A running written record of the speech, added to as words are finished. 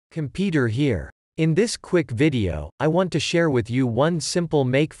Computer here. In this quick video, I want to share with you one simple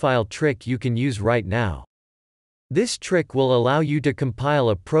Makefile trick you can use right now. This trick will allow you to compile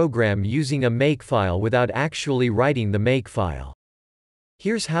a program using a Makefile without actually writing the Makefile.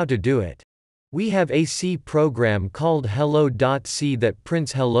 Here's how to do it. We have a C program called hello.c that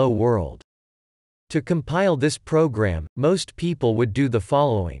prints hello world. To compile this program, most people would do the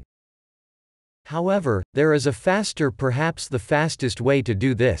following. However, there is a faster, perhaps the fastest way to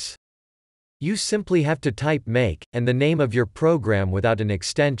do this. You simply have to type make, and the name of your program without an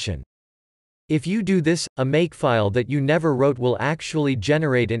extension. If you do this, a Makefile that you never wrote will actually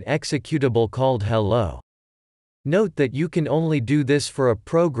generate an executable called hello. Note that you can only do this for a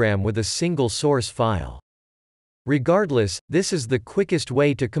program with a single source file. Regardless, this is the quickest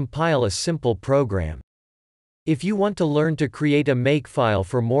way to compile a simple program. If you want to learn to create a Makefile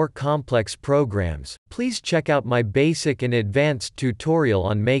for more complex programs, please check out my basic and advanced tutorial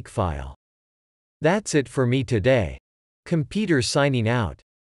on Makefile. That's it for me today. Computer signing out.